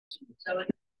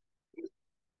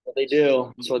What they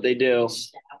do. That's what they do.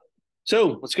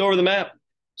 So let's go over the map.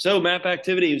 So map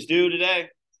activity is due today.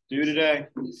 Due today.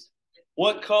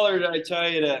 What color did I tell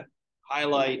you to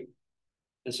highlight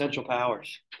the central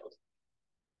powers?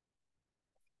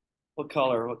 What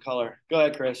color? What color? Go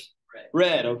ahead, Chris. Red.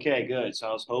 Red. Okay, good. So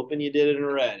I was hoping you did it in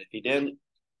red. If you didn't,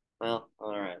 well,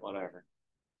 all right, whatever.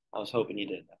 I was hoping you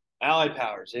did that. Allied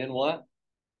powers in what?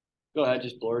 Go ahead,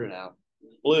 just blurt it out.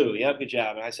 Blue. Yep, good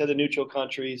job. And I said the neutral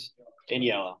countries in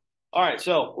yellow. All right,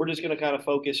 so we're just going to kind of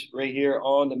focus right here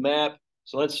on the map.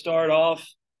 So let's start off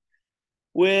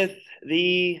with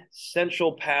the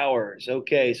central powers.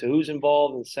 Okay, so who's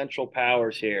involved in central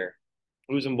powers here?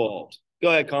 Who's involved? Go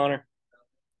ahead, Connor.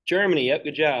 Germany. Yep,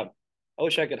 good job. I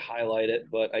wish I could highlight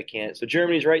it, but I can't. So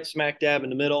Germany's right smack dab in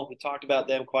the middle. We talked about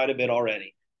them quite a bit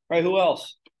already. All right, who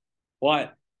else?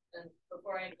 What? And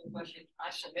before I answer the question,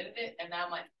 I submitted it, and now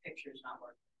my picture is not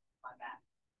working. My map.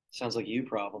 Sounds like you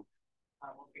problem.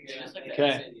 We'll figure it out.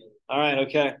 Okay. All right.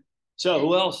 Okay. So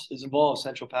who else is involved?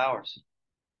 Central powers.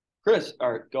 Chris.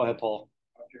 All right. Go ahead, Paul.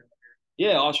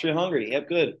 Yeah, Austria-Hungary. Yep.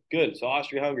 Good. Good. So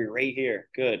Austria-Hungary right here.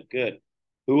 Good. Good.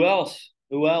 Who else?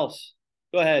 Who else?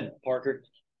 Go ahead, Parker.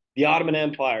 The Ottoman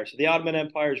Empire. So the Ottoman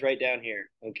Empire is right down here.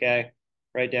 Okay.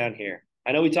 Right down here.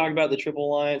 I know we talked about the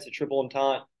Triple Alliance, the Triple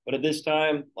Entente, but at this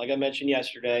time, like I mentioned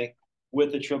yesterday,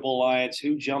 with the Triple Alliance,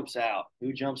 who jumps out?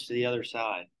 Who jumps to the other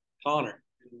side? Connor.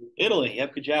 Italy.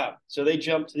 Yep, good job. So they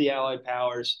jumped to the Allied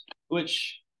powers,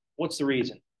 which, what's the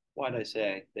reason? Why did I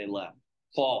say they left?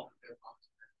 Paul.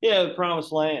 Yeah, the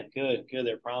promised land. Good, good.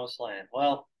 Their promised land.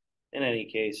 Well, in any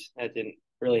case, that didn't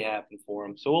really happen for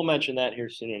them. So we'll mention that here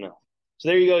soon enough. So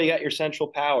there you go. You got your central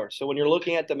power. So when you're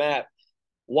looking at the map,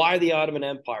 why the Ottoman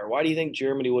Empire? Why do you think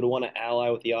Germany would want to ally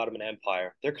with the Ottoman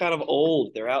Empire? They're kind of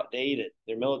old. They're outdated.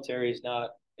 Their military is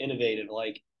not innovative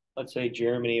like, let's say,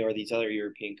 Germany or these other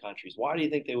European countries. Why do you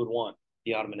think they would want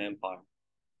the Ottoman Empire?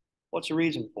 What's the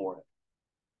reason for it?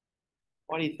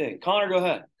 Why do you think? Connor, go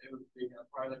ahead.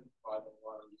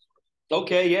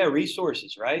 Okay, yeah,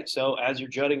 resources, right? So as you're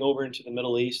jutting over into the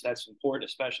Middle East, that's important,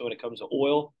 especially when it comes to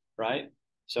oil, right?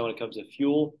 So when it comes to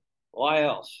fuel, why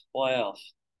else? Why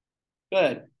else?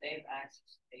 Good. They have access.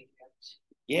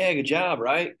 Yeah, good job,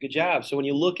 right? Good job. So when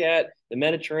you look at the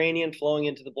Mediterranean flowing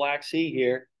into the Black Sea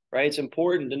here, right, it's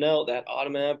important to note that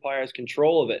Ottoman Empire has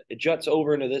control of it. It juts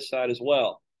over into this side as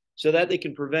well, so that they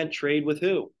can prevent trade with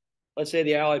who? Let's say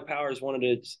the Allied powers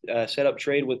wanted to set up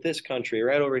trade with this country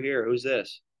right over here. Who's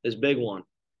this? This big one.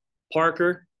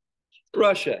 Parker,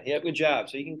 Russia. Yep, good job.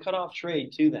 So you can cut off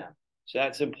trade to them. So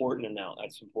that's important to know.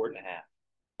 That's important to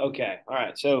have. Okay, all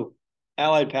right. So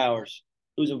Allied powers.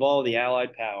 Who's involved in the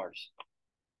Allied powers?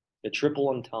 The Triple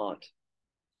Entente.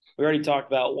 We already talked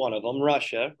about one of them,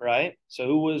 Russia, right? So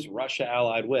who was Russia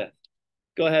allied with?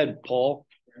 Go ahead, Paul.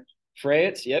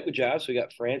 France. Yep, good job. So we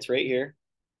got France right here.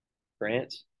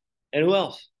 France. And who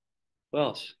else? Who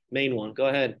else? Main one. Go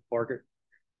ahead, Parker.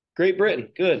 Great Britain.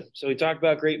 Good. So we talked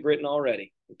about Great Britain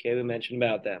already. Okay, we mentioned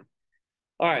about them.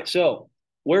 All right, so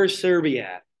where's Serbia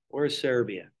at? Where's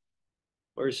Serbia?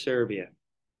 Where's Serbia?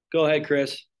 Go ahead,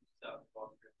 Chris.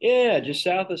 Yeah, just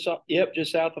south of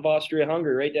just south of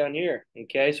Austria-Hungary, right down here.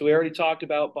 Okay, so we already talked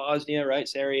about Bosnia, right?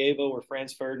 Sarajevo, where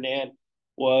Franz Ferdinand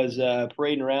was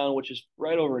parading around, which is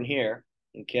right over in here.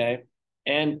 Okay,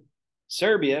 and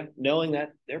Serbia, knowing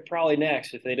that they're probably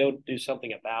next if they don't do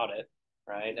something about it,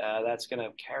 right? That's going to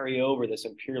carry over this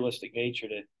imperialistic nature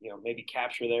to maybe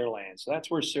capture their land. So that's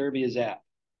where Serbia's at.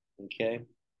 Okay,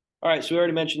 all right. So we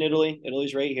already mentioned Italy.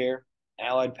 Italy's right here.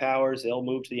 Allied powers. They'll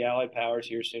move to the Allied powers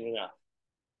here soon enough.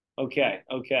 Okay,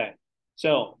 okay.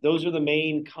 So those are the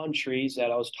main countries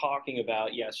that I was talking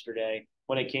about yesterday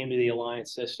when it came to the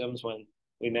alliance systems, when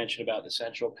we mentioned about the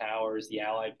central powers, the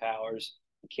allied powers.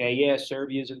 Okay, yeah,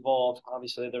 Serbia's involved.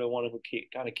 Obviously, they're the one who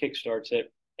kind of kickstarts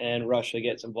it, and Russia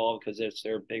gets involved because it's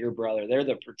their bigger brother. They're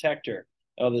the protector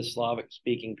of the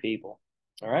Slavic-speaking people.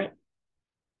 All right?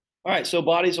 All right, so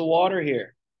bodies of water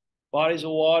here. Bodies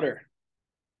of water.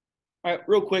 All right,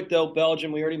 real quick, though,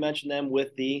 Belgium, we already mentioned them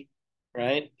with the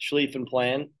right? Schlieffen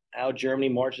plan, how Germany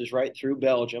marches right through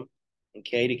Belgium,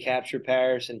 okay, to capture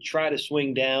Paris and try to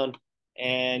swing down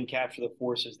and capture the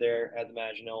forces there at the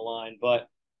Maginot Line. But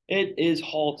it is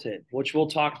halted, which we'll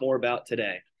talk more about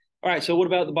today. All right, so what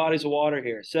about the bodies of water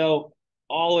here? So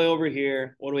all the way over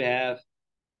here, what do we have?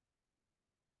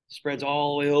 Spreads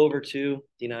all the way over to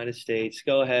the United States.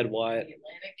 Go ahead, Wyatt.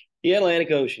 The Atlantic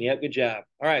Ocean. Yep, good job.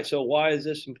 All right, so why is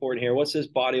this important here? What's this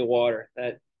body of water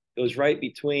that goes right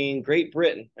between Great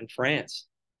Britain and France?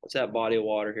 What's that body of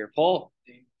water here? Paul?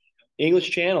 English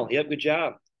Channel. Yep, good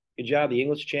job. Good job, the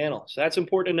English Channel. So that's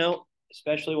important to note,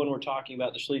 especially when we're talking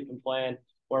about the Schlieffen Plan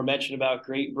where I mentioned about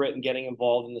Great Britain getting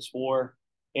involved in this war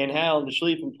and how the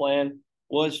Schlieffen Plan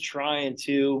was trying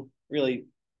to really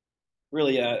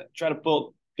try to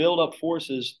build up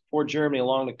forces for Germany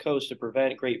along the coast to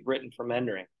prevent Great Britain from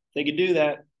entering. If they could do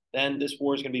that, then this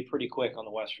war is going to be pretty quick on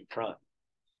the Western Front.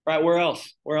 All right, where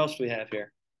else? Where else do we have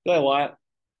here? Go ahead, Wyatt.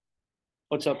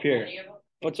 What's up here?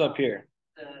 What's up here?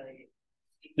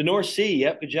 The North Sea.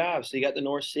 Yep, good job. So you got the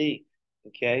North Sea.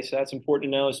 Okay, so that's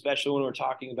important to know, especially when we're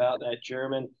talking about that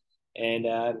German and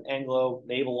Anglo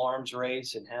naval arms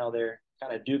race and how they're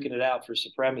kind of duking it out for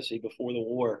supremacy before the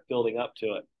war, building up to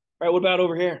it. All right, what about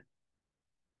over here?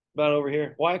 About over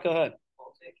here? Wyatt, go ahead.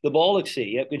 The Baltic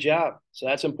Sea. Yep, good job. So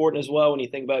that's important as well when you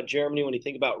think about Germany, when you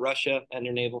think about Russia and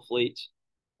their naval fleets.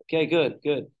 Okay, good,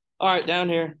 good. All right, down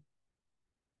here,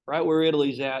 right where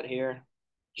Italy's at here,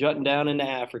 jutting down into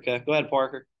Africa. Go ahead,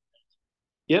 Parker.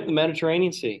 Yep, the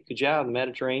Mediterranean Sea. Good job, the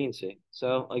Mediterranean Sea.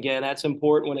 So again, that's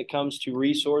important when it comes to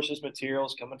resources,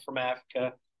 materials coming from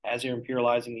Africa as you're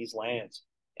imperializing these lands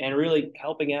and really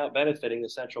helping out, benefiting the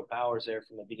Central Powers there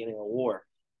from the beginning of the war.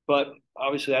 But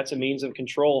obviously, that's a means of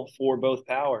control for both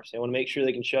powers. They want to make sure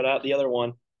they can shut out the other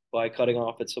one by cutting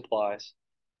off its supplies.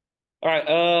 All right,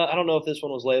 I don't know if this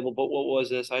one was labeled, but what was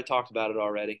this? I talked about it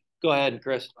already. Go ahead,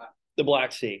 Chris. The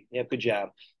Black Sea. Yep, good job.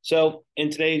 So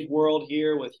in today's world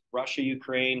here with Russia,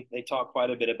 Ukraine, they talk quite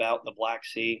a bit about the Black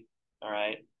Sea. All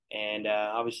right. And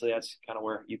obviously that's kind of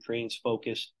where Ukraine's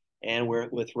focused and where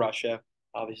with Russia.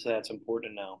 Obviously that's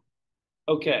important to know.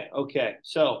 Okay.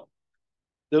 So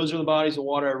those are the bodies of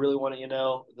water I really want you to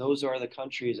know. Those are the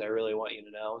countries I really want you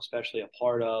to know, especially a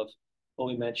part of what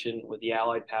we mentioned with the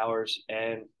Allied powers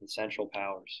and the Central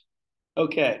Powers.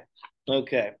 Okay.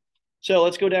 So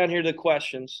let's go down here to the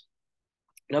questions.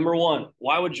 Number one,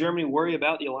 why would Germany worry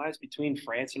about the alliance between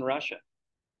France and Russia?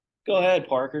 Go ahead,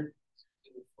 Parker.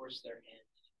 It would force their hand.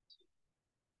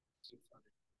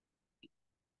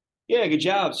 Yeah, good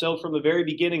job. So from the very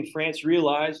beginning, France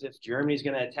realized if Germany's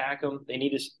going to attack them, they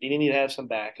need to have some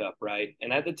backup, right?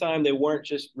 And at the time, they weren't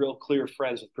just real clear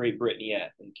friends with Great Britain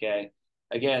yet. Okay,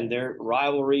 again, their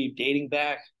rivalry dating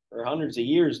back for hundreds of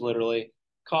years, literally,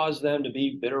 caused them to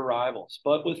be bitter rivals.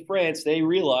 But with France, they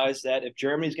realized that if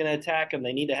Germany's going to attack them,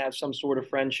 they need to have some sort of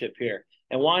friendship here.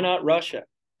 And why not Russia?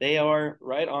 They are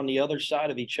right on the other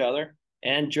side of each other,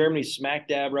 and Germany's smack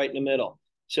dab right in the middle.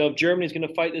 So if Germany's going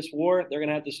to fight this war, they're going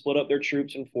to have to split up their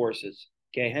troops and forces.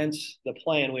 Okay, hence the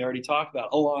plan we already talked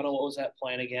about. Alana, what was that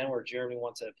plan again, where Germany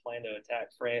wants a plan to attack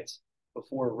France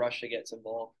before Russia gets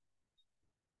involved?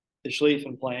 The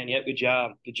Schlieffen plan. Yep,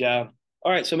 good job.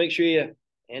 All right, so make sure you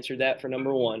answered that for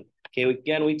number one. Okay,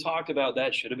 again, we talked about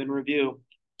that. Should have been review.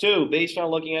 Two, based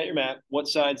on looking at your map, what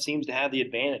side seems to have the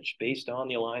advantage based on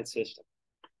the alliance system?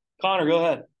 Connor, go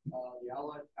ahead. The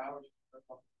Allied powers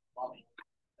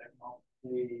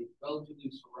they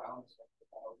relatively surround Central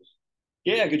Powers.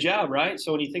 Yeah, good job, right?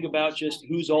 So when you think about just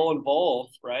who's all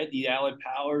involved, right? The Allied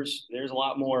powers, there's a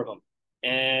lot more of them.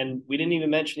 And we didn't even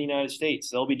mention the United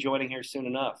States. They'll be joining here soon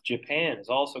enough. Japan is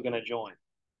also going to join.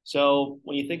 So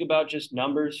when you think about just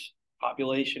numbers,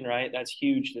 population, right, that's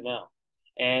huge to know.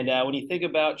 And when you think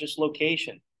about just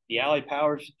location, the Allied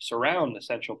powers surround the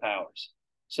Central Powers.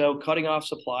 So cutting off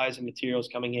supplies and materials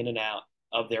coming in and out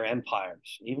of their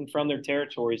empires, even from their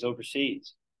territories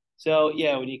overseas. So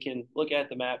yeah, when you can look at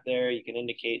the map there, you can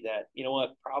indicate that, you know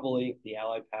what, probably the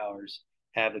Allied powers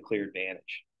have the clear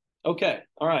advantage. Okay,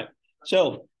 all right.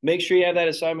 So make sure you have that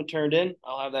assignment turned in.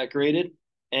 I'll have that graded.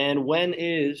 And when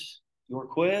is your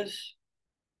quiz,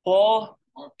 Paul?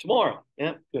 Tomorrow.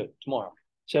 Yeah, good. Tomorrow.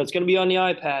 So it's going to be on the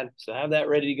iPad. So have that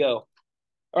ready to go.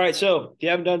 All right. So if you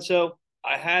haven't done so,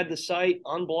 I had the site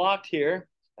unblocked here.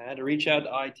 I had to reach out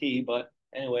to IT, but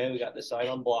anyway, we got the site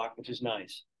unblocked, which is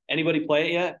nice. Anybody play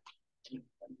it yet?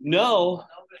 No.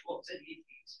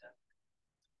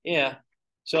 Yeah.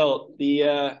 So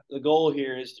the goal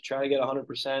here is to try to get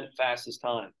 100% fastest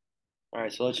time. All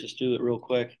right. So let's just do it real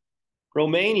quick.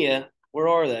 Romania, where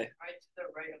are they? Right to the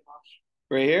right of us.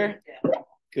 Right here? Yeah.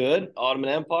 Good. Ottoman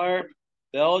Empire,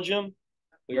 Belgium.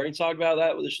 We already talked about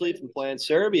that with the Schlieffen plan.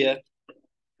 Serbia,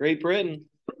 Great Britain,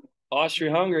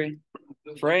 Austria-Hungary,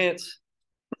 France,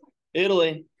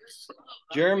 Italy,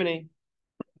 Germany,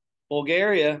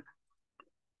 Bulgaria,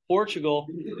 Portugal,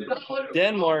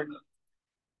 Denmark,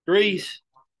 Greece,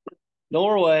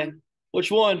 Norway.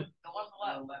 Which one? The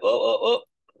one on the left. Oh.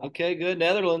 Okay, good.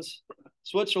 Netherlands,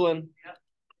 Switzerland, Yep.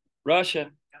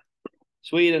 Russia, Yep.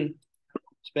 Sweden,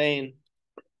 Spain.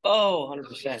 Oh,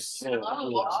 100%.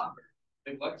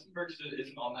 Luxembourg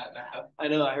isn't on that map. I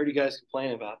know. I heard you guys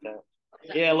complain about that.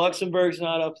 Yeah, Luxembourg's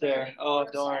not up there. Oh,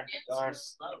 darn.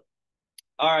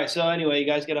 All right. So anyway, you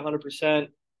guys get 100%.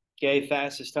 Okay,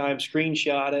 fastest time,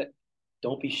 screenshot it.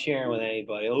 Don't be sharing with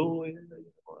anybody. Oh,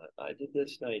 I did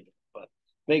this night. But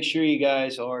make sure you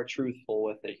guys are truthful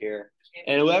with it here.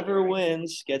 And whoever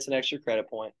wins gets an extra credit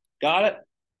point. Got it?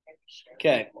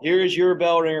 Okay, here is your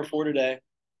bell ringer for today,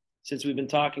 since we've been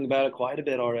talking about it quite a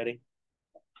bit already.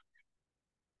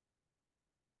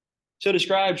 So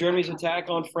describe Germany's attack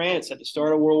on France at the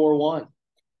start of World War One.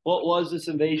 What was this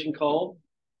invasion called?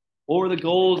 What were the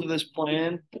goals of this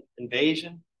planned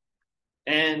invasion?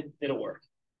 And did it work?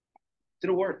 Did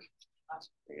it work?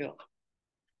 There you go.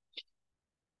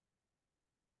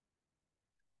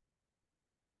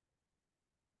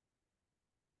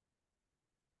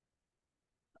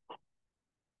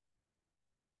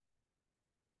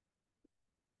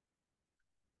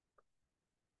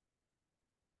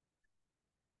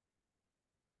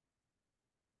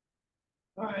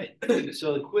 All right.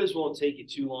 So the quiz won't take you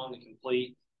too long to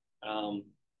complete. Um,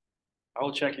 I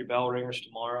will check your bell ringers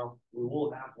tomorrow. We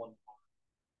will have one.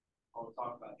 I'll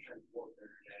talk about trench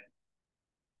warfare today.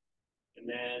 And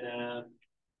then,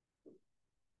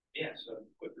 yeah, so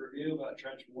quick review about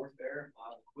trench warfare,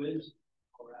 quiz.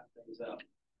 I'll wrap things up.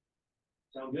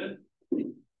 Sound good?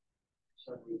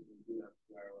 So we can do that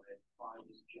right away. Fine,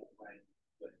 just jump right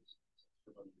into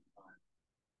the quiz.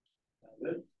 Sound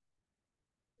good?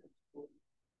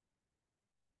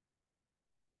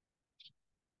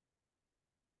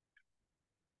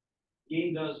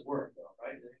 Game does work though,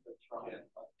 right? Yeah.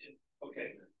 Okay,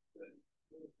 good.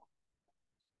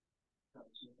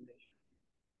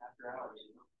 After hours,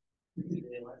 you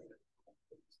know.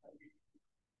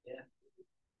 Yeah.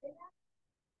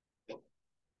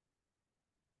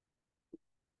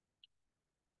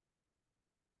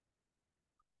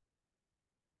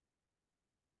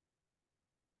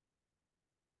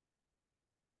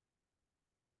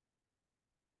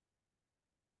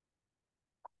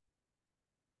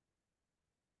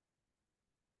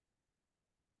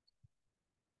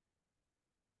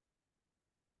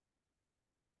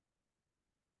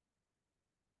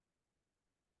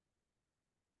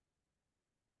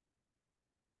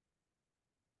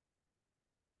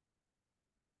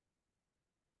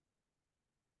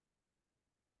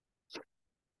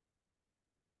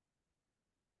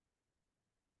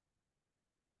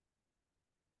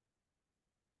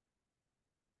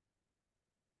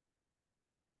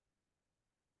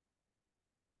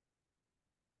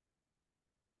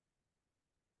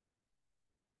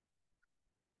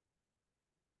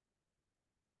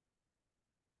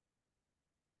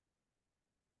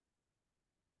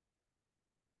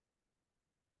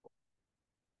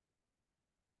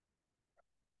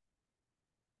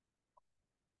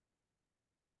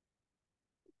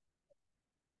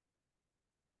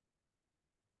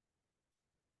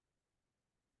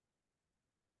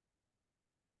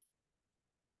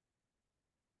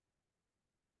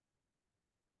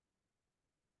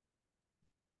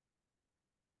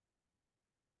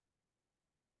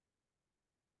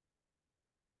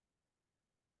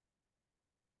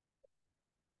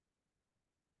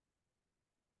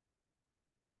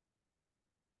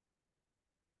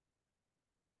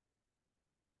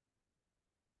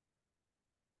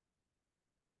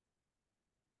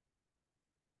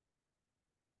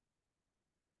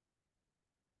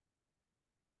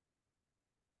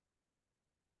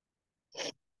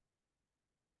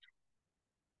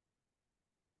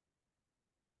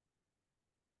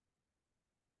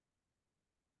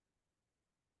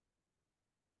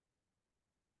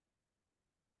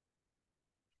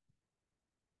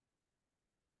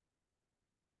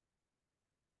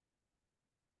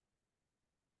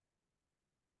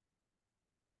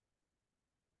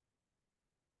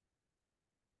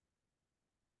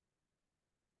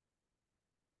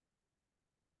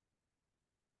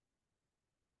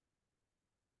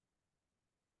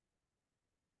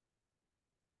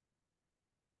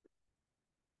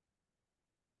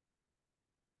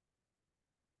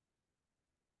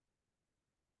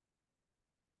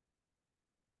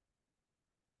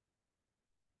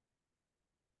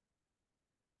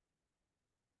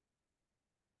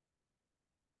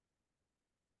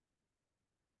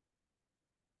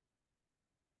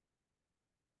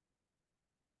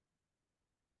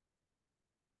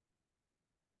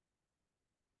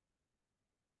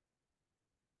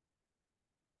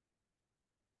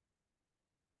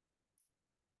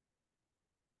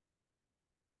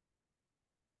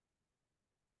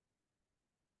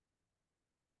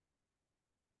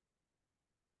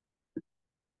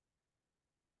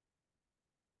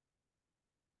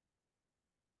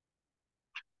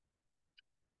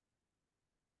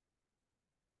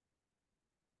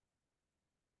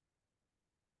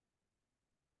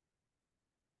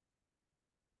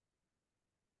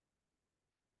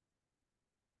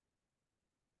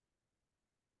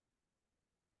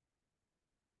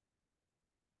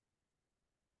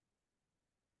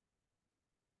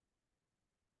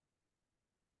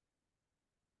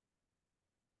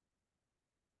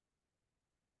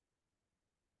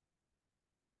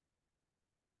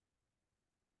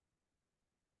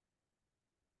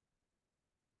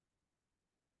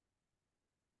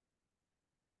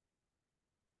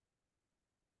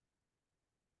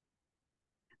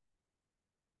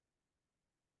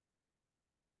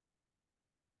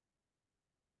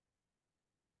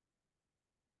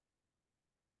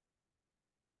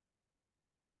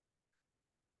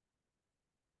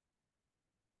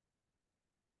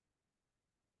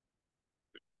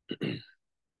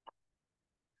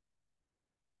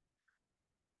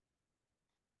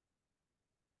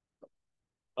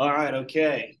 All right,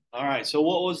 okay. All right. So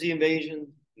what was the invasion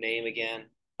name again?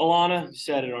 Alana, you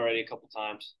said it already a couple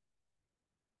times.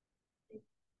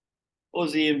 What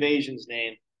was the invasion's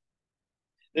name?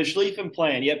 The Schlieffen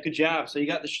plan. Yep, good job. So you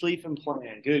got the Schlieffen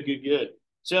plan. Good, good, good.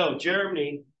 So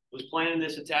Germany was planning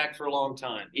this attack for a long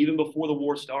time, even before the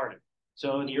war started.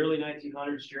 So in the early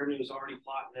 1900s, Germany was already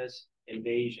plotting this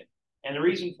invasion. And the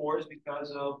reason for it is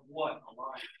because of what?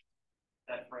 Alliance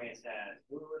that France had.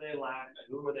 Who were they allied?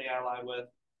 Who were they allied with?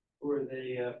 Who were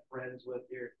they friends with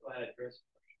here? Go ahead, Chris.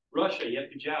 Russia.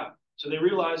 Yep, good job. So they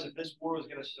realized if this war was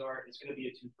going to start, it's going to be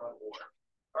a two-front war.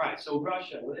 All right, so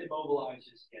Russia, were they mobilized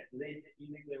just yet? Do you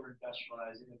think they were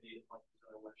industrialized, innovative like these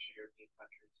other Western European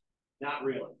countries? Not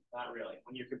really, not really.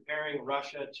 When you're comparing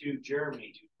Russia to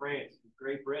Germany, to France, to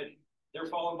Great Britain,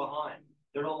 they're falling behind.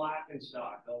 They're the laughing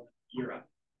stock of Europe.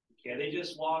 Okay, they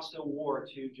just lost a war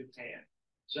to Japan.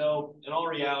 So, in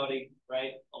all reality,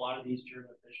 right, a lot of these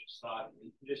German officials thought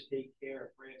we can just take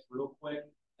care of France real quick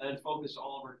and then focus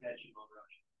all of our attention on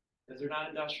Russia. Because they're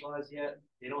not industrialized yet,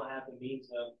 they don't have the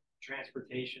means of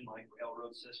transportation like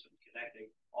railroad systems connecting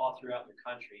all throughout the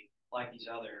country like these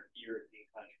other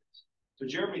European countries. So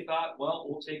Germany thought,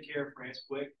 well, we'll take care of France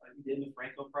quick like we did in the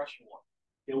Franco-Prussian War.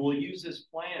 And we'll use this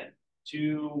plan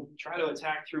to try to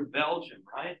attack through Belgium,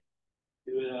 right?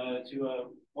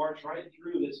 To march right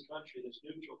through this country, this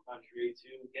neutral country, to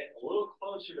get a little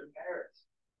closer to Paris,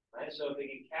 right? So if they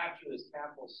can capture this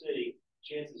capital city,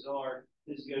 chances are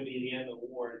this is going to be the end of the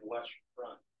war in the Western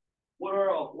Front. What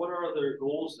are their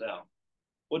goals though?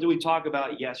 What did we talk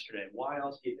about yesterday? Why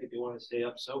else do you think they want to stay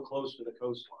up so close to the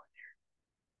coastline here?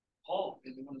 Paul,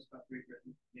 because they want to stop Great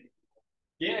Britain.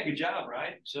 Yeah, good job,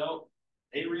 right? So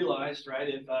they realized, right,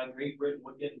 if Great Britain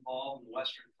would get involved in the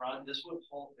Western Front, this would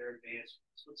halt their advance.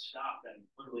 This would stop them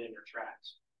literally in their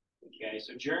tracks. Okay,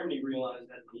 so Germany realized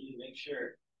that they need to make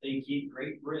sure they keep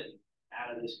Great Britain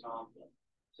out of this conflict.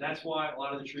 So that's why a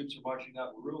lot of the troops are marching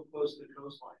up real close to the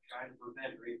coastline, trying to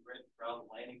prevent Great Britain from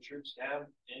landing troops down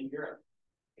in Europe.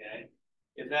 Okay,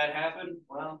 if that happened,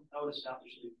 well, that would have stopped the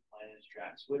Schlieffen plan in its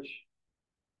tracks, which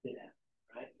didn't happen,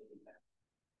 right? It didn't happen.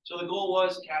 So the goal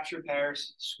was capture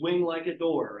Paris, swing like a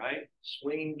door, right?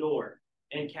 Swinging door,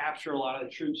 and capture a lot of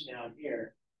the troops down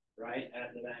here, right,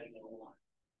 at the Maginot Line,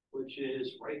 which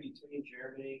is right between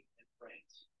Germany and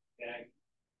France. Okay,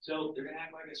 so they're gonna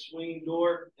act like a swinging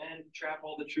door and trap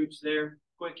all the troops there,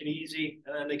 quick and easy,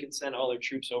 and then they can send all their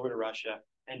troops over to Russia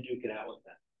and duke it out with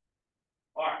them.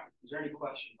 All right, is there any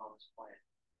questions on this plan?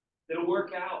 Did it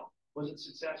work out? Was it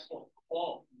successful?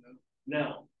 Paul? No.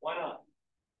 No. Why not?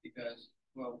 Because,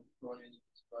 well,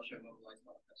 Russia mobilized a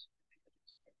lot faster.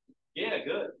 Yeah,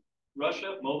 good.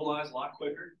 Russia mobilized a lot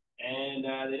quicker, and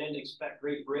they didn't expect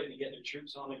Great Britain to get their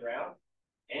troops on the ground.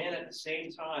 And at the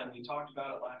same time, we talked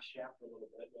about it last chapter a little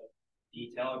bit, but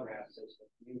the telegraph system,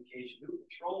 communication, who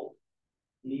controlled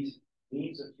these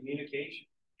means of communication?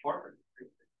 Partner,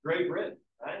 Great Britain,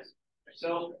 right?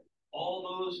 So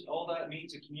all that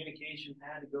means of communication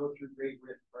had to go through Great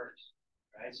Britain first,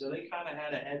 right? So they kind of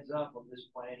had a heads up of this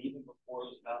plan even before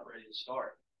it was about ready to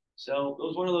start. So it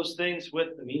was one of those things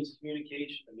with the means of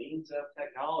communication, the means of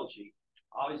technology.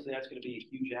 Obviously, that's going to be a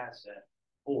huge asset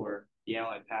for the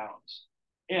Allied powers.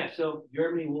 Yeah, so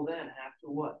Germany will then have to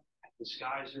what?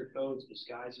 Disguise their codes,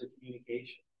 disguise their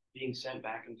communication, being sent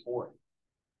back and forth.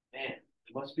 Man,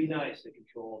 it must be nice to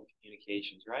control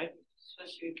communications, right?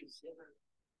 Especially consider.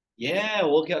 Yeah,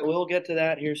 we'll get to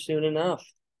that here soon enough.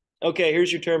 Okay,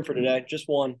 here's your term for today. Just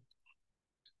one.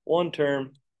 One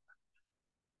term.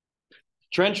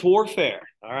 Trench warfare.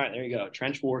 All right, there you go.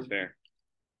 Trench warfare.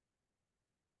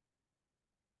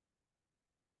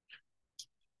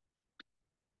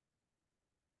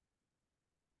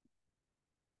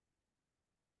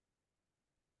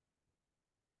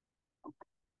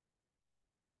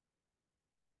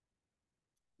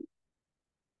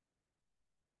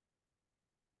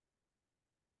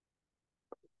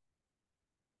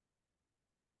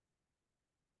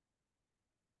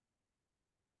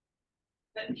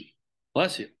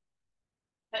 Bless you.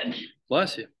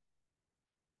 Bless you.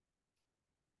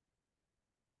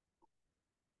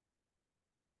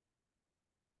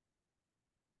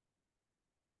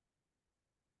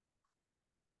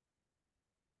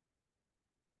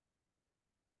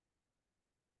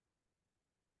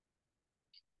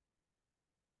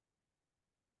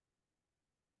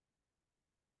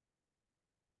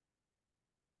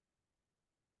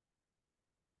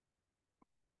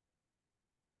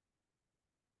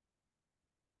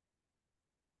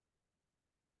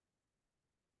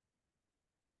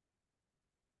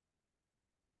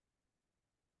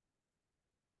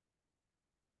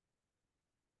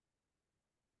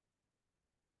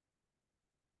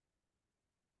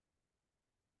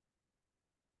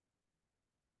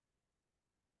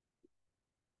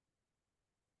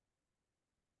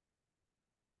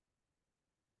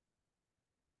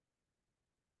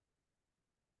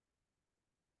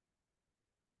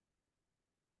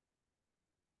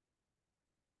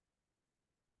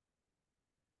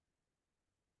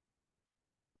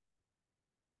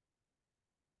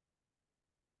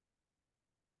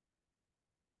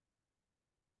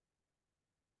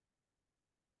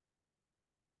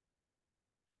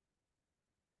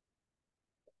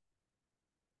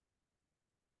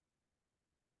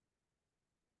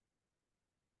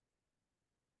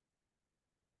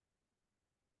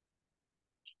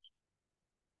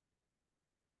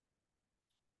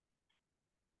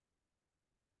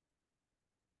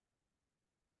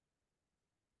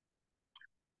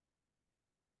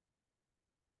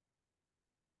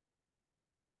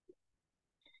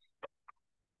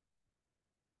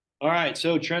 All right,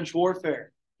 so trench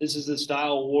warfare. This is the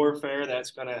style of warfare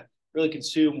that's going to really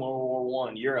consume World War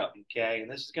One, Europe. Okay, and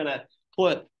this is going to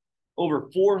put over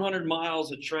 400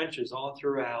 miles of trenches all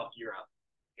throughout Europe.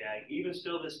 Okay, even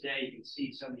still this day, you can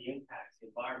see some of the impacts, the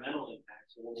environmental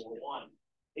impacts of World War One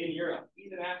in Europe,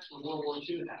 even after World War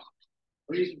Two happened.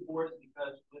 The reason for it is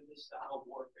because with this style of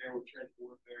warfare, with trench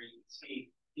warfare, you can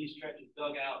see these trenches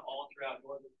dug out all throughout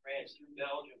northern France, through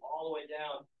Belgium, all the way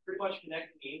down, pretty much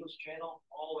connecting the English Channel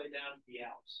all the way down to the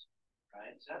Alps.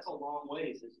 Right? So that's a long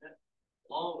ways, isn't it?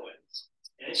 Long ways.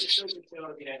 And it just goes to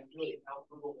show again really how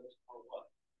brutal this war was.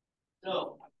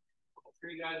 So, I'm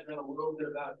sure you guys read a little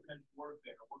bit about trench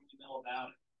warfare. What do you know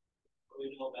about it? What do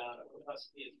you know about it? What about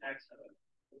the effects of it?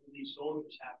 What do these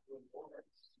soldiers have to endure?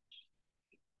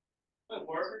 What,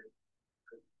 Harvard?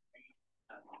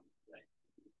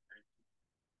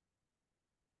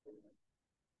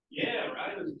 Yeah,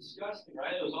 right. It was disgusting,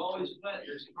 right? It was always wet.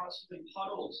 There's constantly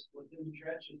puddles within the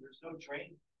trenches. There's no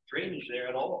drainage there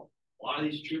at all. A lot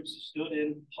of these troops stood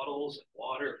in puddles of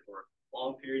water for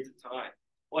long periods of time.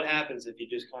 What happens if you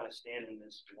just kind of stand in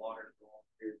this water for a long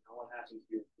period of time? What happens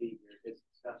to your feet? It's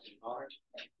disgusting hard.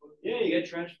 Yeah, you get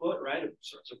trench foot, right? It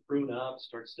starts to prune up,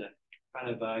 starts to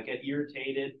kind of get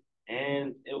irritated,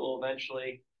 and it will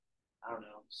eventually, I don't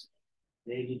know,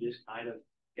 maybe just kind of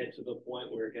get to the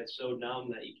point where it gets so numb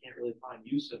that you can't really find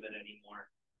use of it anymore.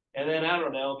 And then I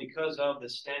don't know, because of the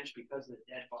stench, because of the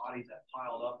dead bodies that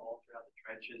piled up all throughout the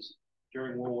trenches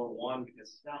during World War One,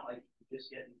 because it's not like you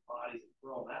just get these bodies and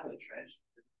throw them out of the trench.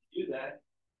 If you do that,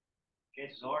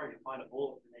 chances are you find a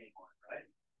bullet in anyone, right?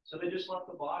 So they just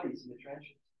left the bodies in the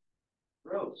trenches.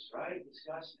 Gross, right?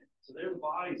 Disgusting. So there are the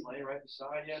bodies laying right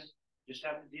beside you. Just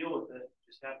have to deal with it.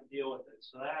 Just have to deal with it.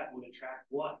 So that would attract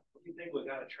what? What do you think we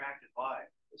got attracted by?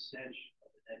 The stench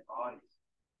of the dead bodies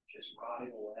just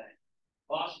rotting away.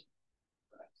 Awesome.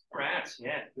 Rats,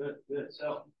 yeah, good, good.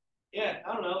 So, yeah,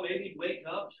 I don't know, maybe wake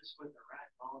up just with the rat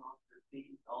falling off their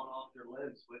feet, falling off their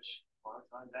limbs, which a lot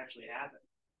of times actually happen.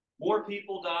 More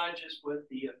people die just with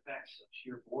the effects of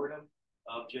sheer boredom,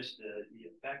 of just the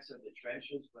effects of the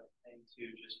trenches, but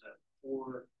into just a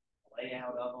poor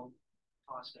layout of them,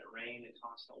 constant rain and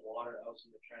constant water out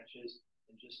in the trenches,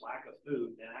 and just lack of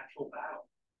food than actual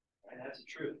battle. And that's the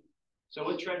truth. So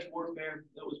with trench warfare,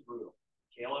 it was brutal.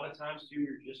 Okay, a lot of times too,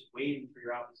 you're just waiting for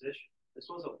your opposition. This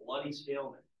was a bloody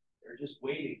stalemate. They're just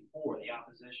waiting for the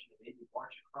opposition to maybe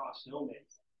march across no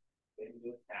man's land, waiting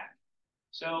to attack.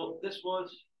 So this was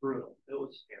brutal. It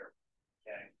was terrible.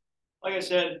 Okay. Like I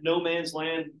said, no man's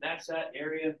land, that's that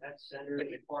area, that's centered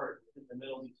apart in the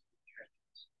middle of these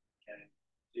trenches. Okay.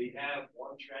 So you have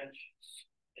one trench.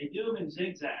 They do them in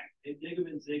zigzags. They dig them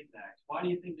in zigzags. Why do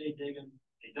you think they dig them?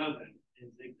 They dug them in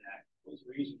zigzags. What's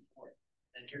the reason for it?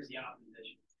 And here's the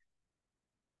opposition.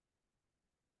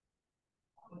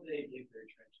 How would they dig their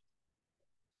trenches?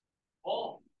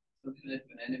 Fall. So if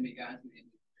an enemy got to the end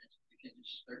of the trench, they can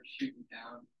just start shooting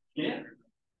down. Yeah.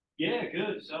 Yeah,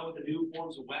 good. So with the new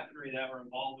forms of weaponry that were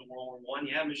involved in World War One,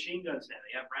 you have machine guns now.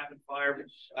 You have rapid fire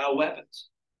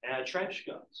weapons, trench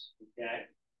guns. Okay.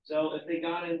 So if they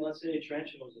got in, let's say a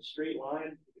trench and it was a straight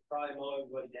line, you could probably mow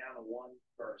everybody down in one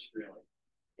burst, really.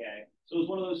 Okay. So it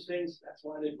was one of those things. That's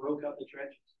why they broke up the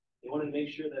trenches. They wanted to make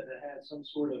sure that they had some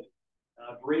sort of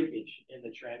breakage in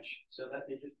the trench so that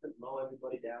they just couldn't mow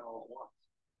everybody down all at once.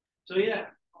 So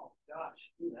yeah. Oh gosh,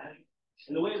 can you imagine?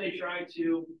 And the way they tried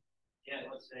to,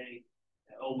 let's say,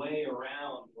 a way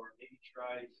around, or maybe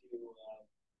try to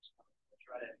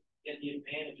get the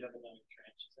advantage of another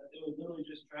trench, is that they would literally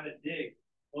just try to dig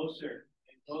closer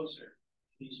and closer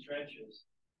to these trenches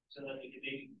so that they could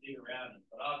maybe dig around them.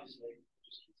 But obviously,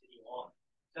 just continue on.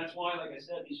 That's why, like I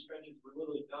said, these trenches were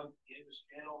literally dug from the English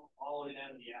Channel all the way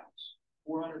down to the Alps,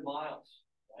 400 miles,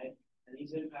 right? And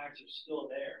these impacts are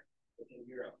still there within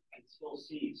Europe. You can still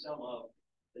see some of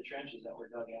the trenches that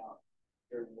were dug out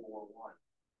during World War I.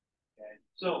 Okay,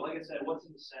 so like I said, what's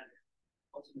in the center?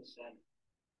 What's in the center?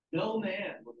 No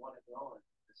man would want to go in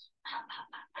this.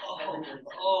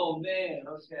 Oh man.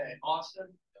 Okay, Austin.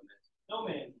 No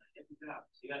man. Get this out.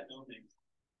 So you got no man.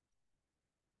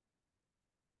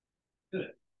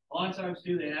 Good. A lot of times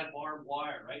too, they have barbed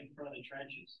wire right in front of the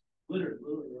trenches.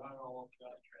 Literally right all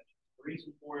throughout the trenches. The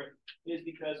reason for it is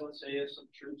because, let's say, if some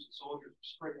troops and soldiers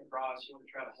sprint across, you want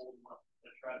to try to hold them up, you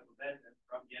want to try to prevent them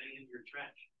from getting into your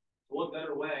trench. So what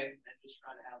better way than just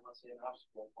trying to have, let's say, an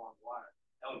obstacle barbed wire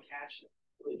that would catch them,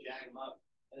 really jag them up,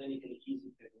 and then you can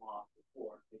easily pick them off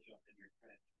before they jump in your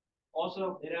trench.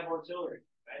 Also, they'd have artillery,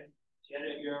 right? So you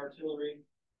had your artillery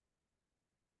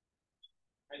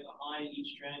right behind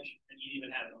each trench, and you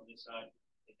even have it on this side.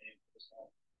 And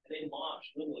they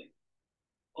launch literally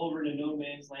over to no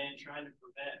man's land, trying to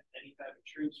prevent any type of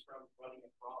troops from running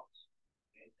across.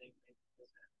 Okay,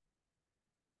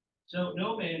 so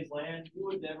no man's land, you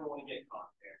would never want to get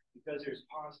caught there because there's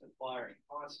constant firing,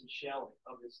 constant shelling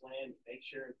of this land to make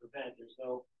sure and prevent there's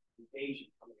no invasion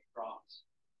coming across.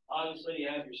 Obviously, you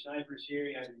have your snipers here,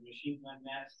 you have your machine gun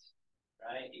nests,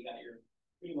 right? You got your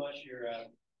pretty much your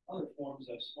other forms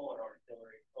of smaller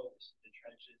artillery focused in the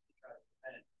trenches to try to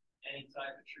prevent any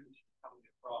type of troops from coming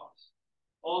across.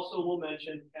 Also, we'll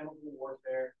mention chemical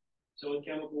warfare. So in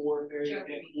chemical warfare, you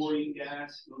get chlorine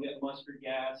gas, you'll get mustard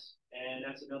gas, and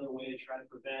that's another way to try to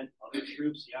prevent other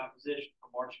troops, the opposition, from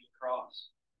marching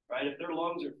across. Right? If their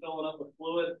lungs are filling up with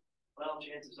fluid, well,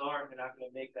 chances are they're not going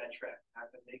to make that trek, not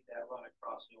going to make that run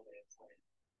across no man's land.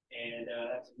 And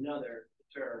that's another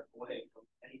deter away from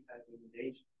any type of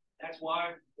invasion. That's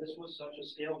why this was such a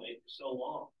stalemate for so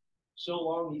long. So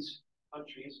long, these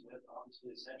countries, with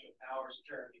obviously the Central Powers,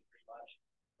 Germany pretty much,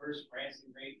 first France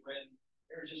and Great Britain,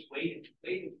 they were just waiting for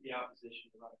the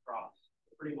opposition to run across.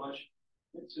 They pretty much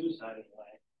did suicide in a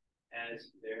way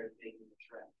as they're taking the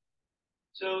trek.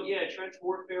 So yeah, trench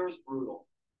warfare was brutal.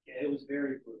 Yeah, it was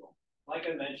very brutal. Like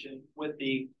I mentioned, with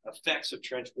the effects of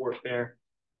trench warfare,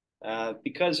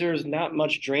 because there's not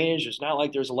much drainage, it's not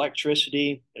like there's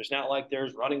electricity, there's not like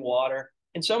there's running water.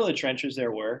 In some of the trenches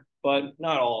there were, but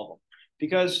not all of them,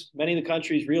 because many of the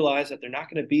countries realized that they're not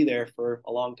going to be there for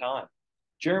a long time.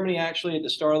 Germany actually at the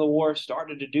start of the war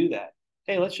started to do that.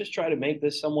 Hey, let's just try to make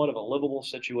this somewhat of a livable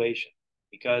situation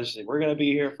because we're going to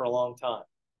be here for a long time.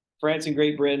 France and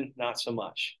Great Britain, not so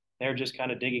much. They're just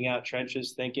kind of digging out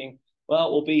trenches thinking,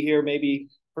 well, we'll be here maybe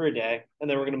for a day and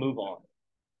then we're going to move on.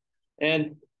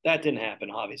 And that didn't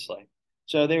happen, obviously.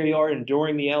 So there you are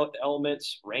enduring the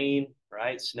elements, rain,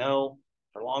 right, snow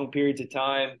for long periods of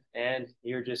time, and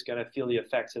you're just going to feel the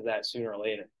effects of that sooner or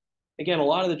later. Again, a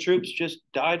lot of the troops just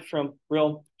died from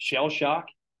real shell shock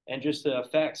and just the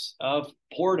effects of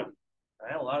boredom.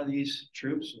 Right? A lot of these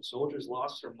troops and soldiers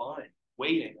lost their mind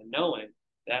waiting and knowing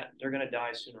that they're going to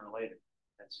die sooner or later.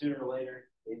 And sooner or later,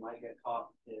 they might get caught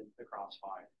in the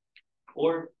crossfire.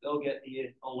 Or they'll get the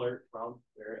alert from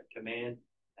their command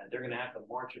that they're going to have to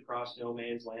march across no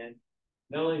man's land,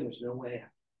 knowing there's no way out.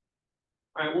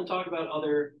 All right, we'll talk about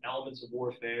other elements of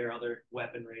warfare, other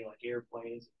weaponry like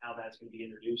airplanes, how that's going to be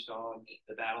introduced on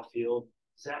the battlefield,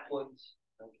 zeppelins,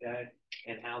 okay,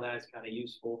 and how that's kind of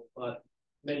useful. But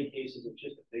in many cases, it's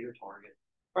just a bigger target.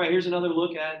 All right, here's another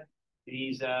look at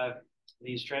these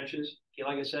trenches. Okay,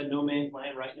 like I said, no man's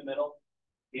land right in the middle.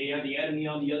 Okay, you have the enemy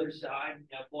on the other side.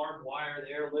 You have barbed wire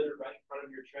there littered right in front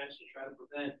of your trench to try to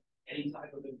prevent any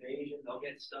type of invasion. They'll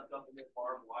get stuck up in the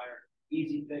barbed wire.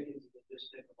 Easy pickings, you can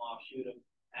just pick them off, shoot them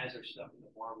as they're stuck in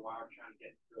the barbed wire trying to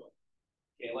get through it.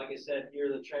 Okay, like I said, here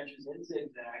are the trenches in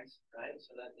zigzags, right?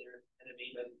 So that their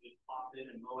enemy doesn't just pop in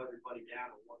and mow everybody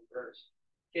down in one burst.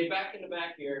 Okay, back in the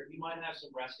back here, you might have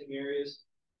some resting areas.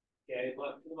 Okay,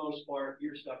 but for the most part,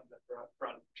 you're stuck in the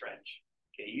front of the trench.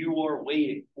 Okay, you are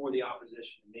waiting for the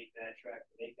opposition to make that trek,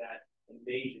 to make that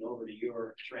invasion over to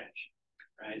your trench,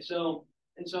 right? So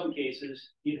in some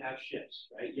cases, you'd have shifts,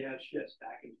 right? You have shifts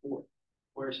back and forth,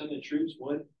 where some of the troops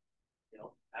would,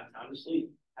 have time to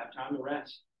sleep, have time to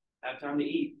rest, have time to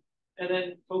eat, and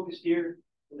then focus here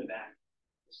in the back.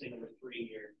 Let's say number 3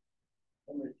 here.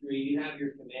 Number 3, you have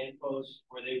your command posts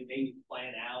where they maybe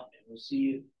plan out and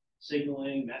receive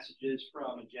signaling messages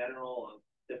from a general of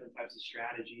different types of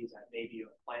strategies that maybe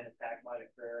a planned attack might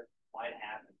occur, might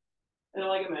happen. And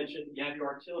like I mentioned, you have your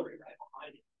artillery right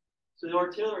behind you. So the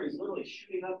artillery is literally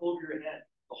shooting up over your head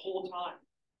the whole time,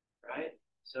 right?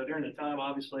 So during the time,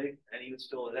 obviously, and even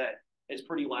still today, it's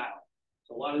pretty loud.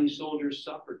 So a lot of these soldiers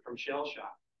suffered from shell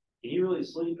shock. Can you really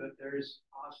sleep if there's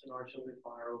constant artillery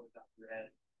fire over the top of your head?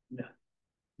 No,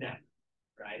 never,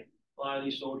 right? A lot of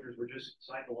these soldiers were just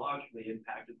psychologically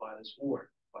impacted by this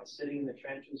war, by sitting in the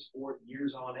trenches for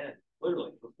years on end,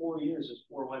 literally for 4 years this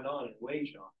war went on and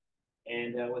waged on.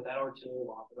 And with that artillery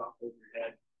locked off over your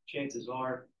head, chances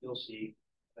are you'll see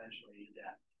eventually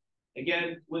death.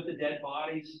 Again, with the dead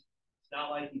bodies, it's not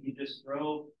like you can just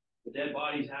throw the dead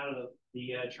bodies out of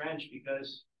the trench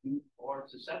because you are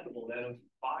susceptible then of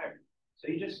fire.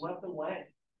 So you just left them lay.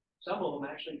 Some of them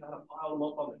actually kind of piled them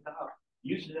up on the top,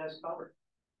 used it as cover,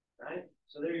 right?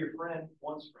 So they're your friend,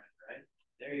 one's friend, right?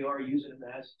 There you are using them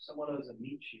as somewhat as a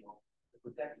meat shield to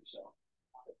protect yourself.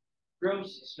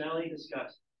 Gross, smelly,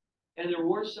 disgusting. And there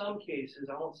were some cases,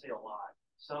 I won't say a lot,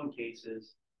 some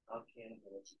cases of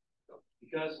cannibalism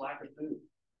because lack of food.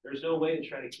 There's no way to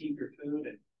try to keep your food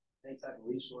and any type of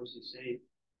resources safe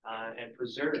and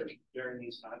preserved during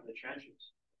these times in the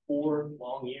trenches. 4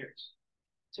 long years.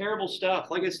 Terrible stuff.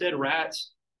 Like I said,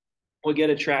 rats, will get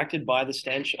attracted by the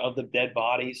stench of the dead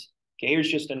bodies. Okay,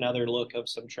 here's just another look of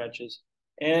some trenches.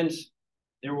 And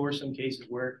there were some cases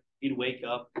where you'd wake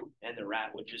up and the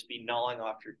rat would just be gnawing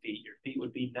off your feet. Your feet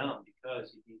would be numb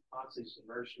because you'd be constantly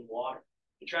submerged in water.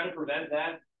 To try to prevent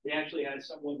that, they actually had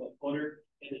somewhat of a footer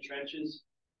in the trenches.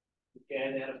 Okay,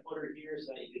 and they had a footer here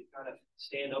so that you could kind of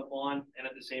stand up on, and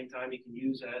at the same time, you can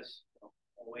use as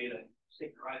a way to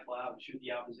stick your rifle out and shoot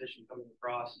the opposition coming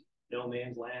across no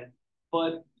man's land.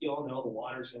 But you all know the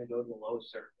water is going to go to the low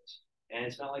surface. And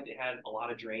it's not like they had a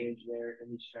lot of drainage there in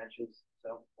these trenches.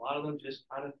 So a lot of them just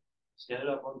kind of stood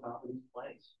up on top of these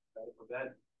planks to prevent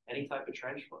any type of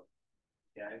trench foot.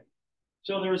 Okay.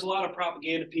 So there was a lot of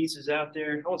propaganda pieces out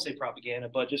there. I won't say propaganda,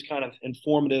 but just kind of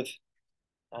informative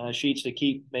sheets to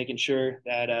keep making sure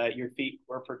that your feet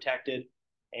were protected,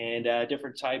 and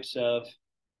different types of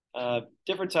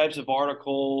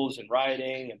articles and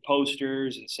writing and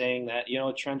posters and saying that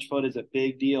trench foot is a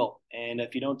big deal, and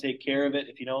if you don't take care of it,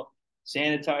 if you don't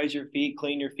sanitize your feet,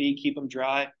 clean your feet, keep them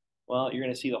dry, well, you're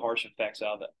going to see the harsh effects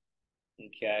of it.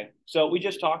 Okay, so we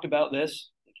just talked about this.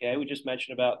 Okay, we just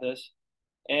mentioned about this,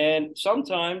 and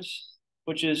sometimes,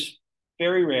 which is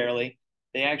very rarely,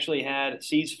 they actually had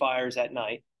ceasefires at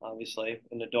night. Obviously,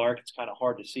 in the dark, it's kind of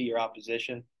hard to see your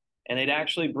opposition. And they'd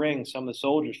actually bring some of the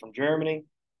soldiers from Germany,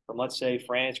 from, let's say,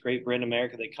 France, Great Britain,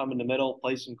 America. They come in the middle,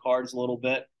 play some cards a little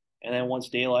bit. And then once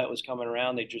daylight was coming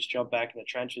around, they'd just jump back in the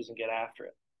trenches and get after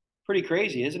it. Pretty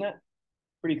crazy, isn't it?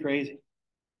 Pretty crazy.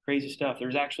 Crazy stuff.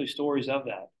 There's actually stories of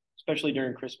that, especially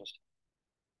during Christmas.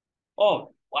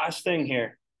 Oh, last thing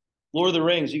here. Lord of the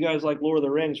Rings. You guys like Lord of the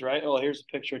Rings, right? Oh, here's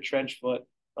a picture of trench foot.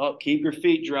 Oh, keep your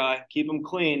feet dry. Keep them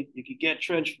clean. You could get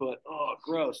trench foot. Oh,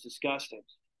 gross, disgusting.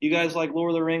 You guys like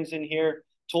Lord of the Rings in here?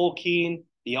 Tolkien,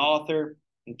 the author,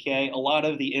 okay? A lot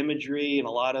of the imagery and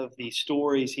a lot of the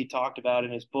stories he talked about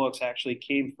in his books actually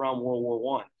came from World War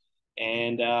One.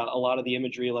 And a lot of the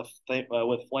imagery with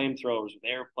flamethrowers, with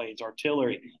airplanes,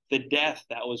 artillery, the death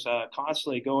that was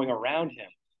constantly going around him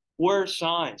were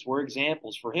signs, were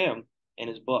examples for him in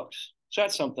his books. So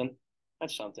that's something.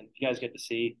 That's something. If you guys get to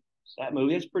see that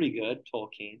movie, it's pretty good.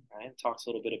 Tolkien, right? It talks a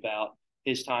little bit about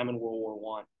his time in World War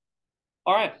One.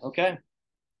 All right, okay.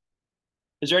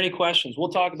 Is there any questions? We'll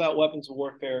talk about weapons of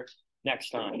warfare next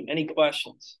time. Any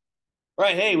questions? All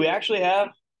right, hey, we actually have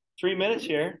 3 minutes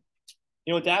here.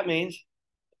 You know what that means?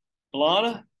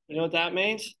 Alana, you know what that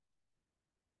means?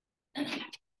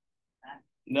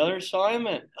 Another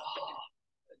assignment. Oh,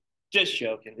 just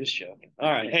joking, just joking.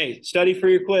 All right, hey, study for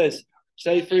your quiz.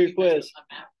 Study for your quiz.